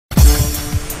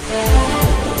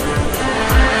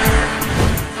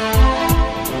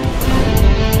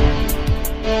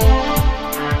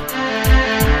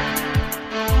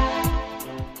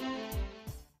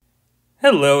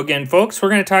Hello again, folks. We're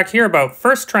going to talk here about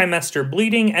first trimester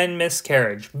bleeding and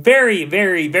miscarriage. Very,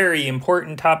 very, very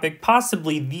important topic,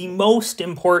 possibly the most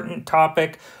important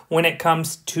topic when it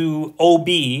comes to OB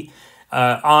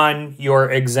on your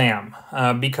exam,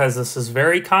 because this is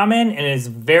very common and it is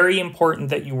very important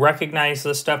that you recognize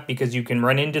this stuff because you can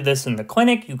run into this in the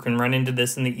clinic, you can run into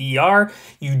this in the ER.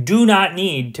 You do not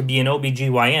need to be an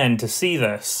OBGYN to see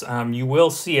this. You will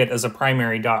see it as a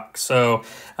primary doc, so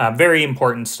very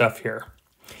important stuff here.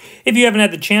 If you haven't had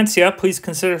the chance yet, please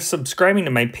consider subscribing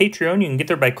to my Patreon. You can get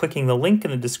there by clicking the link in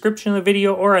the description of the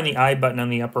video or on the I button on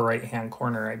the upper right-hand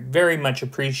corner. I very much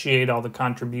appreciate all the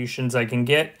contributions I can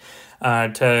get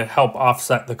to help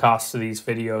offset the cost of these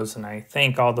videos, and I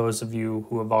thank all those of you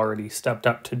who have already stepped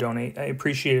up to donate. I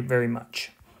appreciate it very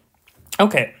much.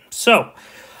 Okay, so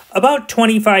about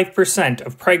 25%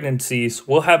 of pregnancies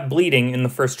will have bleeding in the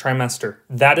first trimester.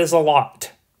 That is a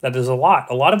lot. That is a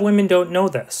lot. A lot of women don't know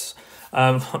this.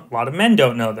 A lot of men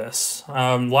don't know this.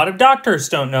 A lot of doctors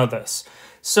don't know this.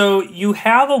 So you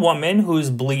have a woman who's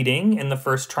bleeding in the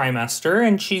first trimester,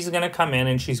 and she's going to come in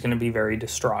and she's going to be very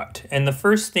distraught. And the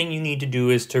first thing you need to do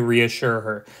is to reassure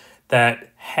her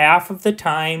that half of the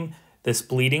time this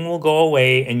bleeding will go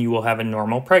away and you will have a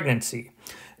normal pregnancy.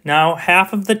 Now,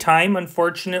 half of the time,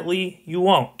 unfortunately, you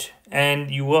won't,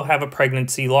 and you will have a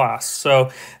pregnancy loss. So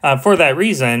for that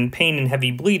reason, pain and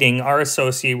heavy bleeding are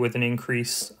associated with an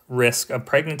increased risk of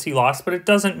pregnancy loss, but it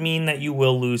doesn't mean that you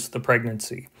will lose the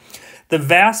pregnancy. The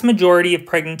vast majority of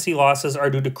pregnancy losses are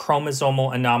due to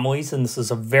chromosomal anomalies, and this is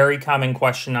a very common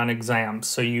question on exams.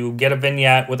 So you get a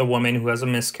vignette with a woman who has a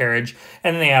miscarriage,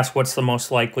 and they ask what's the most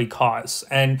likely cause.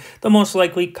 And the most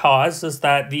likely cause is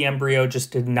that the embryo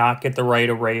just did not get the right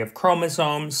array of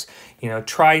chromosomes,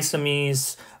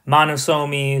 trisomies,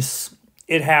 monosomies.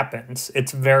 It happens.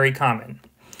 It's very common.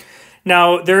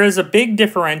 Now, there is a big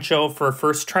differential for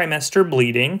first trimester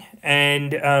bleeding,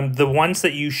 and the ones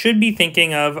that you should be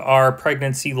thinking of are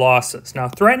pregnancy losses. Now,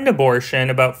 threatened abortion,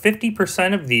 about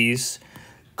 50% of these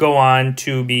go on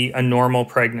to be a normal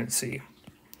pregnancy.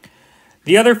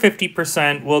 The other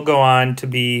 50% will go on to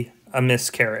be a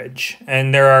miscarriage.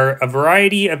 And there are a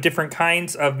variety of different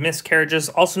kinds of miscarriages,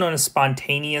 also known as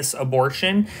spontaneous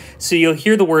abortion. So you'll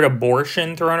hear the word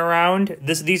abortion thrown around.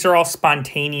 These are all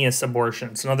spontaneous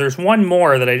abortions. Now there's one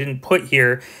more that I didn't put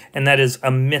here, and that is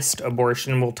a missed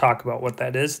abortion. We'll talk about what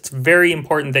that is. It's very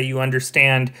important that you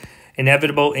understand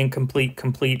inevitable, incomplete,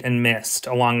 complete, and missed,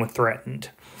 along with threatened.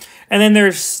 And then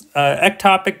there's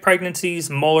ectopic pregnancies,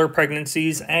 molar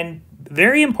pregnancies, and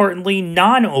very importantly,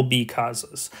 non-OB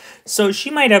causes. So she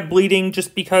might have bleeding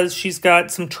just because she's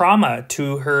got some trauma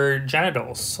to her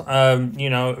genitals.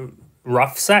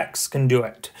 Rough sex can do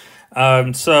it.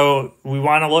 So we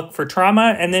want to look for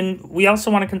trauma, and then we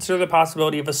also want to consider the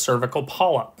possibility of a cervical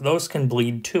polyp. Those can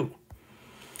bleed too.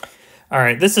 All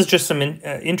right, this is just some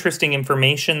interesting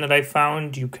information that I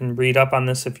found. You can read up on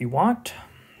this if you want.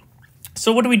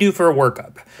 So what do we do for a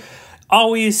workup?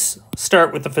 Always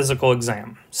start with the physical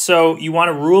exam. So you want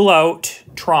to rule out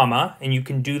trauma, and you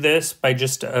can do this by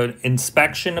just an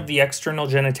inspection of the external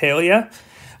genitalia.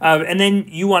 And then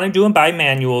you want to do a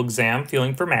bimanual exam,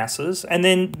 feeling for masses. And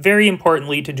then, very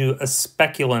importantly, to do a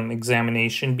speculum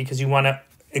examination because you want to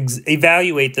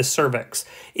evaluate the cervix.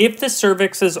 If the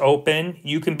cervix is open,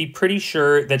 you can be pretty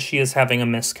sure that she is having a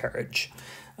miscarriage.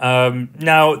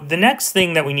 Now, the next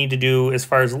thing that we need to do as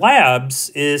far as labs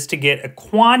is to get a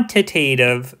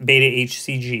quantitative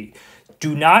beta-HCG.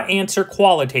 Do not answer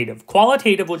qualitative.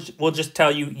 Qualitative will just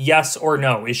tell you yes or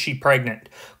no. Is she pregnant?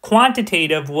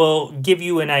 Quantitative will give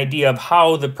you an idea of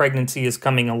how the pregnancy is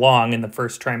coming along in the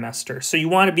first trimester. So you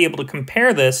want to be able to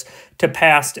compare this to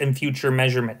past and future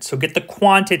measurements. So get the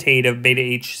quantitative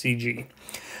beta-HCG.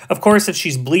 Of course, if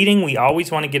she's bleeding, we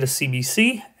always want to get a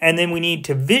CBC, and then we need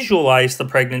to visualize the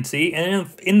pregnancy, and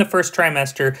in the first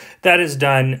trimester, that is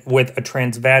done with a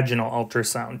transvaginal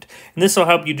ultrasound. And this will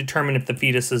help you determine if the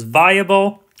fetus is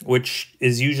viable, which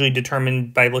is usually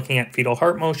determined by looking at fetal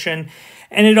heart motion,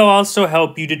 and it'll also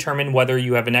help you determine whether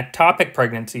you have an ectopic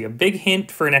pregnancy. A big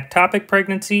hint for an ectopic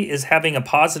pregnancy is having a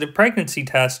positive pregnancy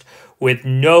test with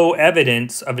no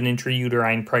evidence of an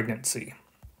intrauterine pregnancy.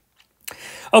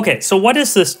 Okay, so what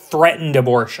is this threatened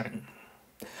abortion?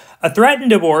 A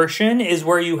threatened abortion is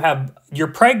where you're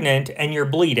pregnant and you're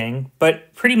bleeding,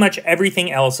 but pretty much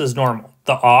everything else is normal.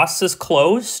 The os is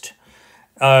closed,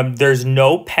 there's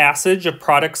no passage of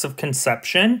products of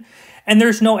conception, and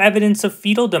there's no evidence of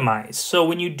fetal demise. So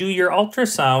when you do your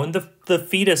ultrasound, the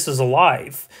fetus is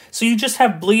alive. So you just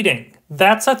have bleeding.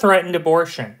 That's a threatened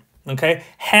abortion, okay?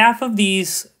 Half of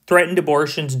these threatened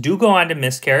abortions do go on to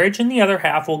miscarriage, and the other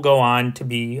half will go on to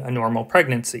be a normal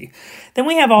pregnancy. Then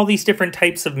we have all these different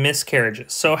types of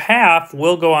miscarriages. So half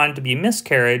will go on to be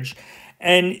miscarriage,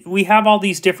 and we have all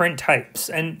these different types.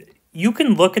 And you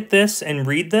can look at this and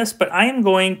read this, but I am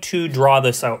going to draw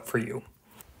this out for you.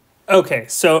 Okay,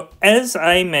 so as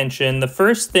I mentioned, the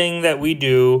first thing that we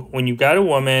do when you've got a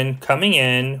woman coming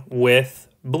in with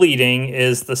bleeding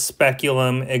is the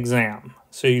speculum exam.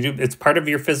 So it's part of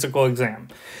your physical exam.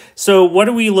 So what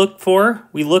do we look for?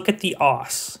 We look at the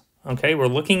os. Okay, we're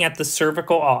looking at the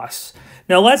cervical os.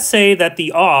 Now let's say that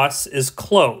the os is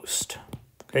closed.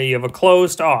 Okay, you have a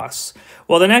closed os.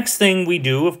 Well, the next thing we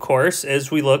do, of course,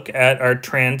 is we look at our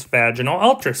transvaginal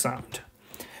ultrasound.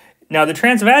 Now, the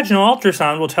transvaginal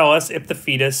ultrasound will tell us if the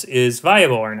fetus is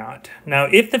viable or not. Now,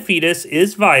 if the fetus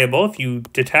is viable, if you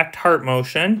detect heart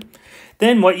motion,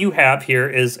 then what you have here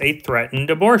is a threatened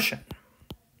abortion.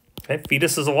 Okay,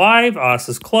 fetus is alive, os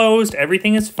is closed,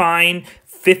 everything is fine.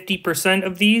 50%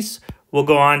 of these will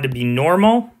go on to be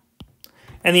normal,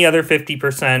 and the other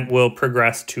 50% will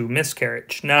progress to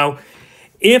miscarriage. Now,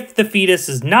 if the fetus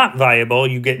is not viable,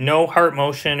 you get no heart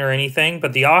motion or anything,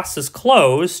 but the os is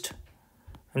closed.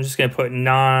 I'm just going to put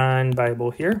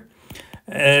non-viable here.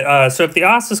 So if the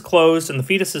os is closed and the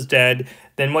fetus is dead,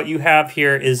 then what you have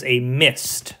here is a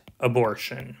missed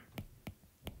abortion.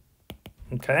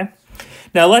 Okay?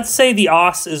 Now let's say the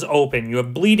os is open. You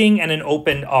have bleeding and an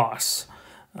opened os.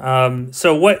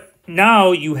 So what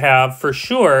now you have for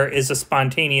sure is a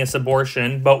spontaneous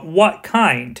abortion, but what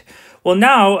kind? Well,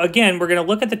 now, again, we're going to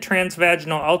look at the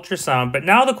transvaginal ultrasound, but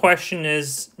now the question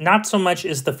is not so much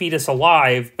is the fetus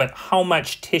alive, but how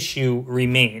much tissue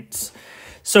remains.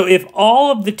 So if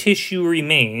all of the tissue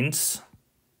remains,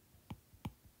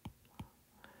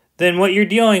 then what you're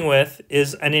dealing with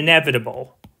is an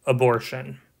inevitable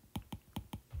abortion.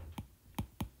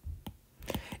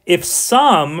 If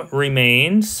some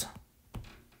remains,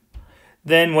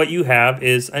 then what you have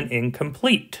is an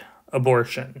incomplete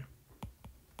abortion.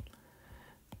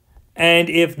 And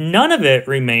if none of it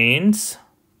remains,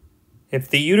 if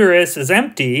the uterus is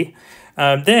empty,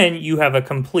 then you have a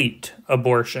complete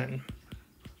abortion.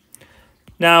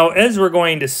 Now, as we're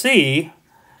going to see,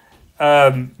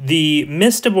 the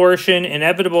missed abortion,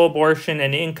 inevitable abortion,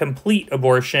 and incomplete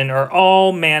abortion are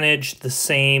all managed the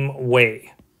same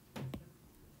way.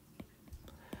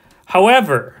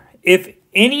 However, if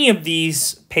any of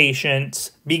these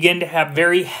patients begin to have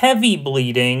very heavy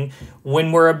bleeding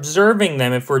when we're observing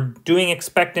them, if we're doing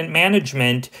expectant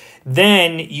management,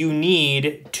 then you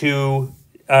need to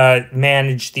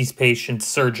manage these patients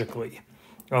surgically.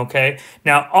 Okay?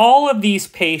 Now, all of these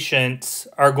patients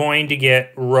are going to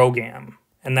get ROGAM,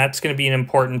 and that's going to be an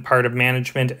important part of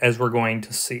management, as we're going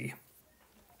to see.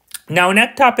 Now, an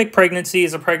ectopic pregnancy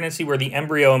is a pregnancy where the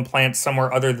embryo implants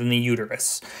somewhere other than the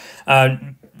uterus.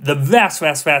 The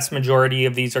vast majority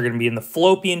of these are going to be in the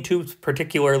fallopian tubes,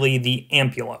 particularly the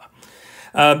ampulla.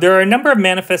 There are a number of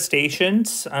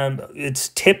manifestations. It's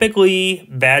typically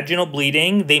vaginal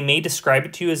bleeding. They may describe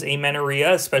it to you as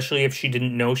amenorrhea, especially if she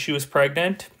didn't know she was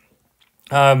pregnant.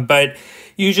 But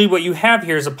usually what you have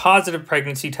here is a positive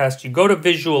pregnancy test. You go to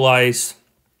visualize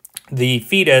the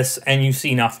fetus and you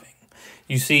see nothing.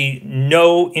 You see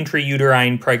no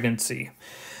intrauterine pregnancy.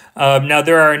 Now,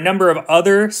 there are a number of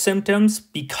other symptoms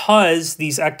because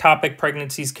these ectopic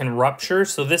pregnancies can rupture.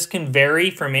 So this can vary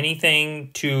from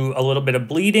anything to a little bit of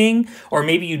bleeding, or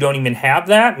maybe you don't even have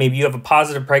that. Maybe you have a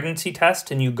positive pregnancy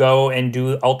test and you go and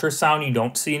do ultrasound, you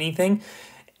don't see anything.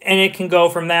 And it can go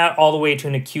from that all the way to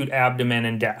an acute abdomen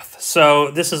and death.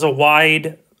 So this is a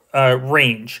wide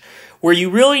range. Where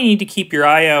you really need to keep your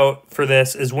eye out for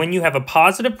this is when you have a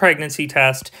positive pregnancy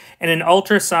test and an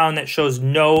ultrasound that shows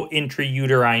no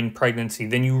intrauterine pregnancy.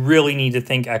 Then you really need to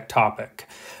think ectopic.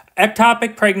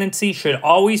 Ectopic pregnancy should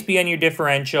always be on your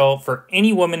differential for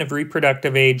any woman of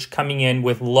reproductive age coming in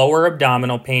with lower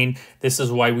abdominal pain. This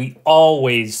is why we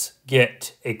always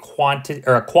get a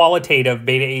qualitative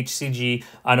beta-HCG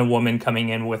on a woman coming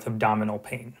in with abdominal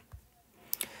pain.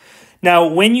 Now,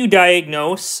 when you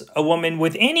diagnose a woman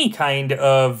with any kind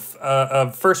of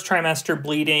first trimester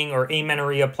bleeding or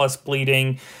amenorrhea plus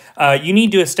bleeding, you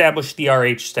need to establish the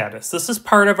RH status. This is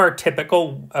part of our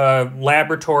typical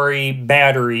laboratory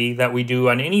battery that we do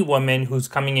on any woman who's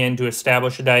coming in to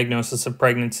establish a diagnosis of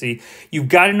pregnancy. You've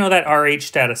got to know that RH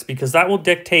status because that will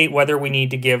dictate whether we need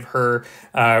to give her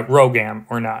ROGAM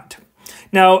or not.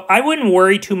 Now, I wouldn't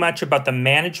worry too much about the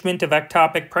management of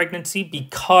ectopic pregnancy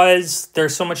because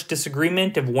there's so much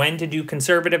disagreement of when to do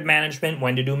conservative management,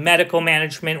 when to do medical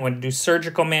management, when to do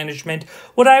surgical management.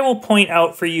 What I will point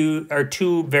out for you are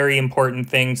two very important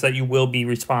things that you will be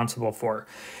responsible for.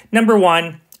 Number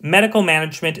one, Medical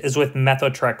management is with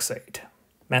methotrexate.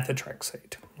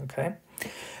 Okay?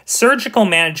 Surgical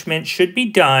management should be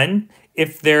done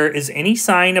if there is any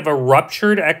sign of a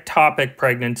ruptured ectopic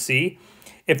pregnancy,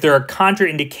 if there are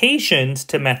contraindications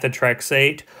to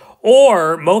methotrexate,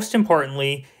 or most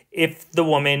importantly, if the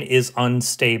woman is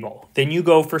unstable. Then you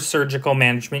go for surgical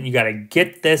management. You got to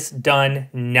get this done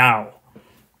now.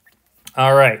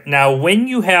 All right. Now, when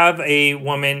you have a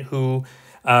woman who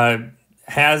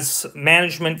has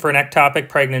management for an ectopic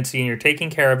pregnancy and you're taking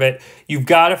care of it, you've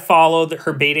got to follow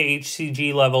her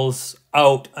beta-HCG levels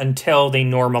out until they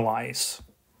normalize.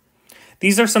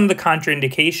 These are some of the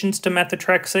contraindications to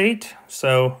methotrexate,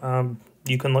 so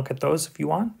you can look at those if you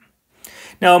want.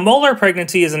 Now, a molar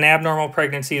pregnancy is an abnormal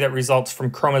pregnancy that results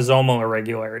from chromosomal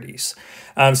irregularities.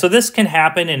 So this can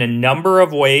happen in a number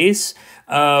of ways.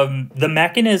 The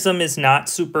mechanism is not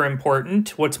super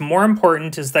important. What's more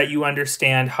important is that you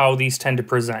understand how these tend to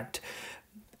present.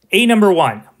 Number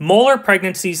one, molar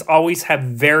pregnancies always have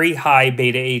very high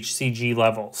beta-HCG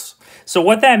levels. So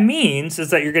what that means is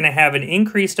that you're going to have an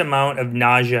increased amount of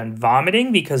nausea and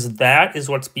vomiting because that is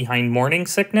what's behind morning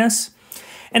sickness.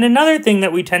 And another thing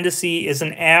that we tend to see is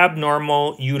an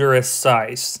abnormal uterus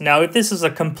size. Now, if this is a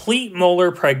complete molar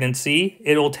pregnancy,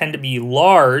 it'll tend to be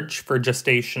large for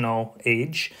gestational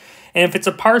age. And if it's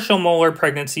a partial molar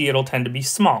pregnancy, it'll tend to be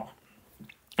small.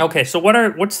 Okay, so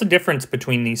what's the difference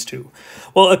between these two?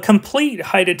 Well, a complete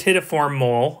hydatidiform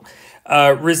mole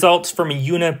results from a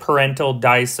uniparental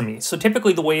disomy. So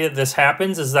typically the way that this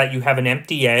happens is that you have an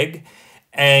empty egg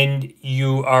and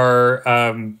you are,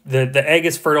 the egg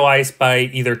is fertilized by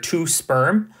either 2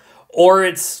 sperm or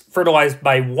it's fertilized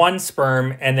by 1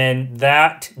 sperm and then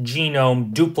that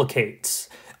genome duplicates.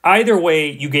 Either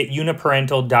way, you get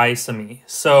uniparental disomy.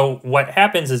 So what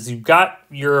happens is you've got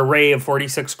your array of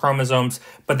 46 chromosomes,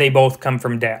 but they both come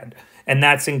from dad, and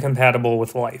that's incompatible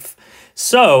with life.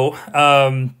 So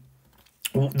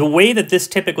the way that this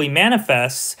typically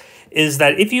manifests is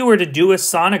that if you were to do a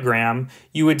sonogram,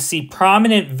 you would see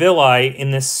prominent villi in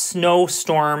this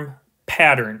snowstorm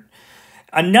pattern.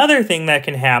 Another thing that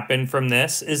can happen from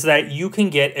this is that you can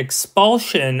get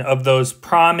expulsion of those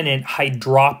prominent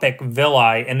hydropic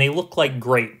villi, and they look like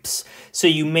grapes. So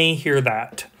you may hear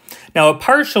that. Now, a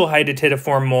partial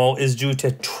hydatidiform mole is due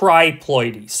to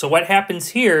triploidy. So what happens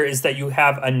here is that you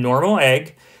have a normal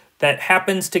egg that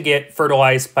happens to get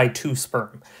fertilized by 2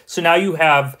 sperm. So now you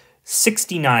have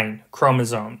 69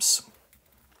 chromosomes.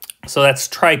 So that's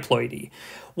triploidy.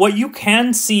 What you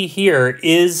can see here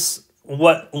is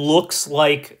what looks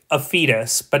like a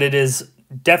fetus, but it is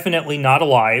definitely not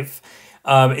alive.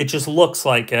 It just looks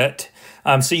like it.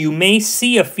 So you may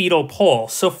see a fetal pole.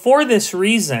 So for this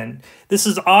reason, this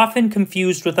is often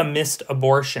confused with a missed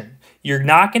abortion. You're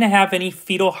not going to have any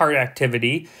fetal heart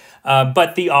activity,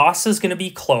 but the os is going to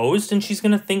be closed, and she's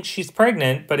going to think she's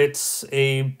pregnant, but it's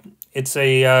a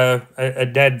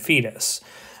dead fetus.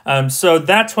 So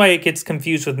that's why it gets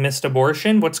confused with missed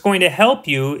abortion. What's going to help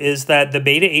you is that the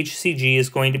beta-HCG is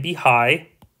going to be high.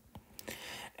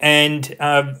 And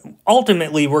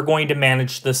ultimately, we're going to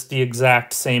manage this the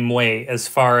exact same way as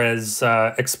far as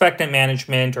expectant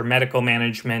management or medical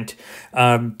management,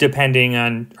 depending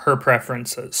on her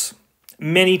preferences.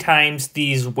 Many times,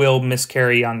 these will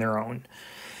miscarry on their own.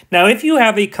 Now, if you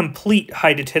have a complete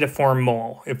hydatidiform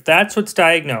mole, if that's what's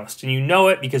diagnosed, and you know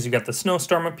it because you got the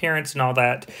snowstorm appearance and all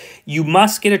that, you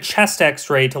must get a chest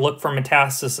x-ray to look for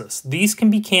metastasis. These can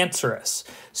be cancerous,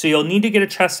 so you'll need to get a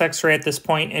chest x-ray at this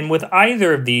point, and with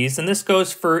either of these, and this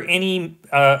goes for any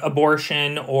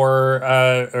abortion or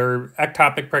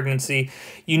ectopic pregnancy,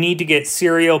 you need to get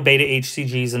serial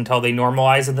beta-HCGs until they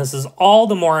normalize, and this is all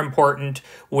the more important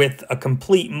with a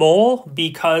complete mole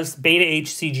because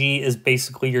beta-HCG is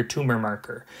basically your tumor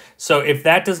marker. So if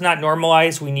that does not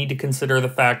normalize, we need to consider the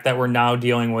fact that we're now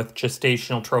dealing with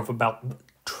gestational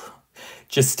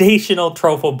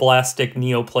trophoblastic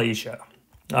neoplasia.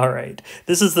 All right,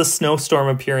 this is the snowstorm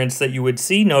appearance that you would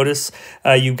see. Notice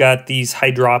you've got these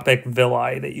hydropic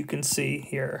villi that you can see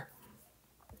here.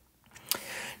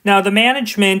 Now, the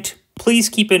management, please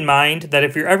keep in mind that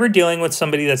if you're ever dealing with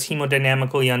somebody that's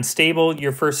hemodynamically unstable,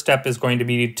 your first step is going to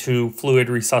be to fluid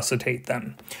resuscitate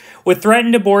them. With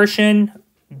threatened abortion,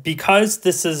 because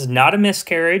this is not a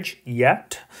miscarriage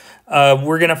yet,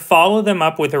 we're going to follow them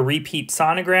up with a repeat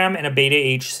sonogram and a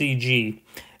beta-HCG.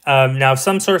 Now,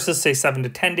 some sources say 7 to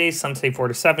 10 days, some say 4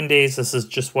 to 7 days. This is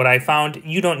just what I found.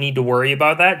 You don't need to worry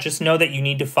about that. Just know that you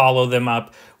need to follow them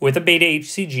up with a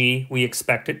beta-HCG. We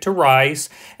expect it to rise,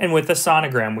 and with a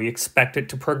sonogram, we expect it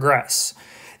to progress.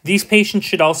 These patients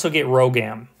should also get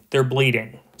ROGAM. They're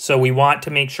bleeding, so we want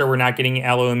to make sure we're not getting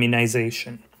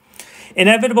alloimmunization.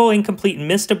 Inevitable, incomplete, and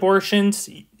missed abortions,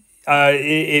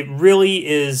 it really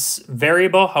is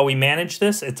variable how we manage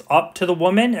this. It's up to the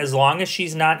woman. As long as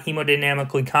she's not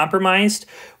hemodynamically compromised,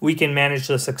 we can manage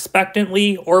this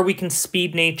expectantly, or we can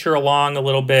speed nature along a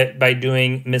little bit by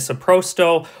doing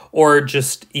misoprostol or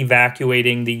just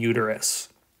evacuating the uterus.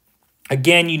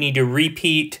 Again, you need to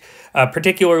repeat,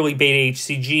 particularly beta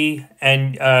HCG,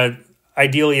 and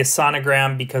ideally a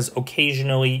sonogram, because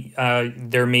occasionally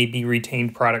there may be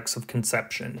retained products of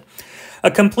conception. A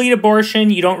complete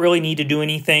abortion, you don't really need to do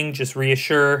anything, just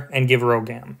reassure and give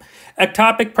ROGAM.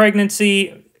 Ectopic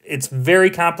pregnancy, it's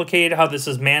very complicated how this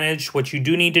is managed. What you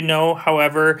do need to know,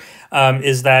 however,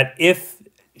 is that if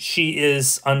she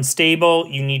is unstable,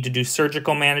 you need to do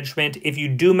surgical management. If you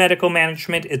do medical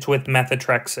management, it's with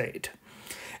methotrexate.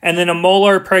 And then a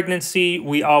molar pregnancy,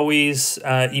 we always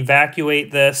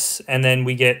evacuate this, and then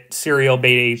we get serial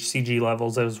beta HCG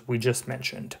levels, as we just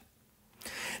mentioned.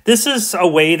 This is a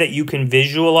way that you can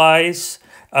visualize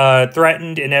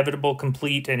threatened, inevitable,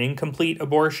 complete, and incomplete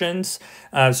abortions.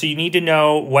 So you need to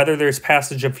know whether there's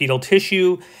passage of fetal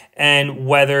tissue and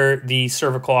whether the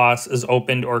cervical os is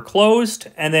opened or closed.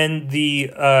 And then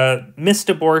the missed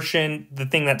abortion, the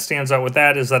thing that stands out with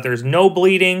that is that there's no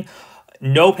bleeding,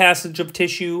 no passage of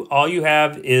tissue. All you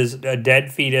have is a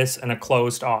dead fetus and a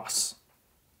closed os.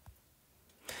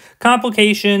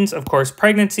 Complications, of course,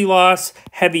 pregnancy loss,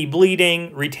 heavy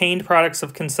bleeding, retained products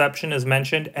of conception, as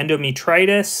mentioned,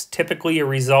 endometritis, typically a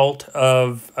result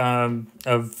of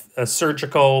a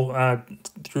surgical,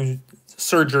 through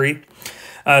surgery,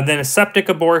 then a septic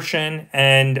abortion,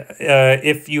 and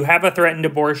if you have a threatened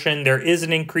abortion, there is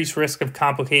an increased risk of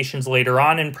complications later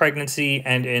on in pregnancy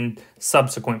and in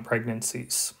subsequent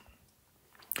pregnancies.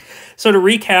 So to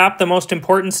recap, the most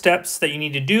important steps that you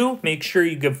need to do: make sure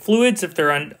you give fluids if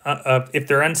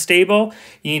they're unstable.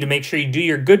 You need to make sure you do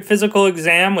your good physical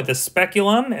exam with a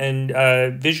speculum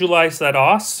and visualize that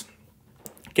os.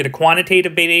 Get a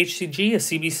quantitative beta HCG, a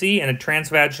CBC, and a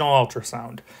transvaginal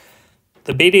ultrasound.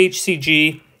 The beta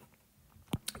HCG,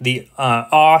 the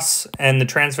os, and the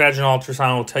transvaginal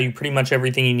ultrasound will tell you pretty much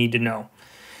everything you need to know.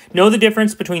 Know the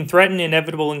difference between threatened,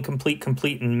 inevitable, incomplete,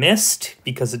 complete, and missed,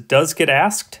 because it does get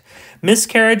asked.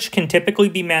 Miscarriage can typically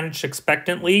be managed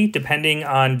expectantly, depending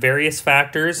on various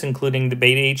factors, including the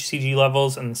beta HCG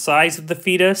levels and the size of the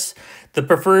fetus. The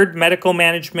preferred medical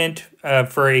management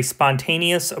for a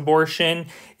spontaneous abortion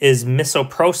is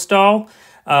misoprostol,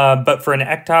 but for an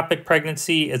ectopic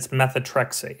pregnancy, it's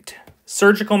methotrexate.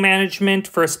 Surgical management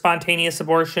for a spontaneous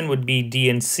abortion would be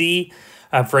D&C.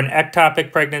 For an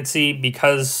ectopic pregnancy,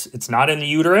 because it's not in the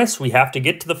uterus, we have to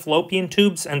get to the fallopian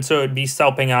tubes, and so it would be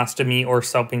salpingostomy or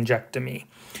salpingectomy.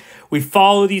 We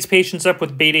follow these patients up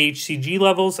with beta HCG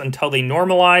levels until they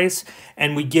normalize,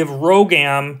 and we give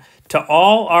ROGAM to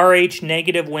all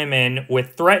Rh-negative women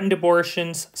with threatened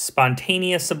abortions,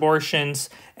 spontaneous abortions,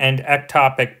 and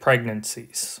ectopic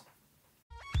pregnancies.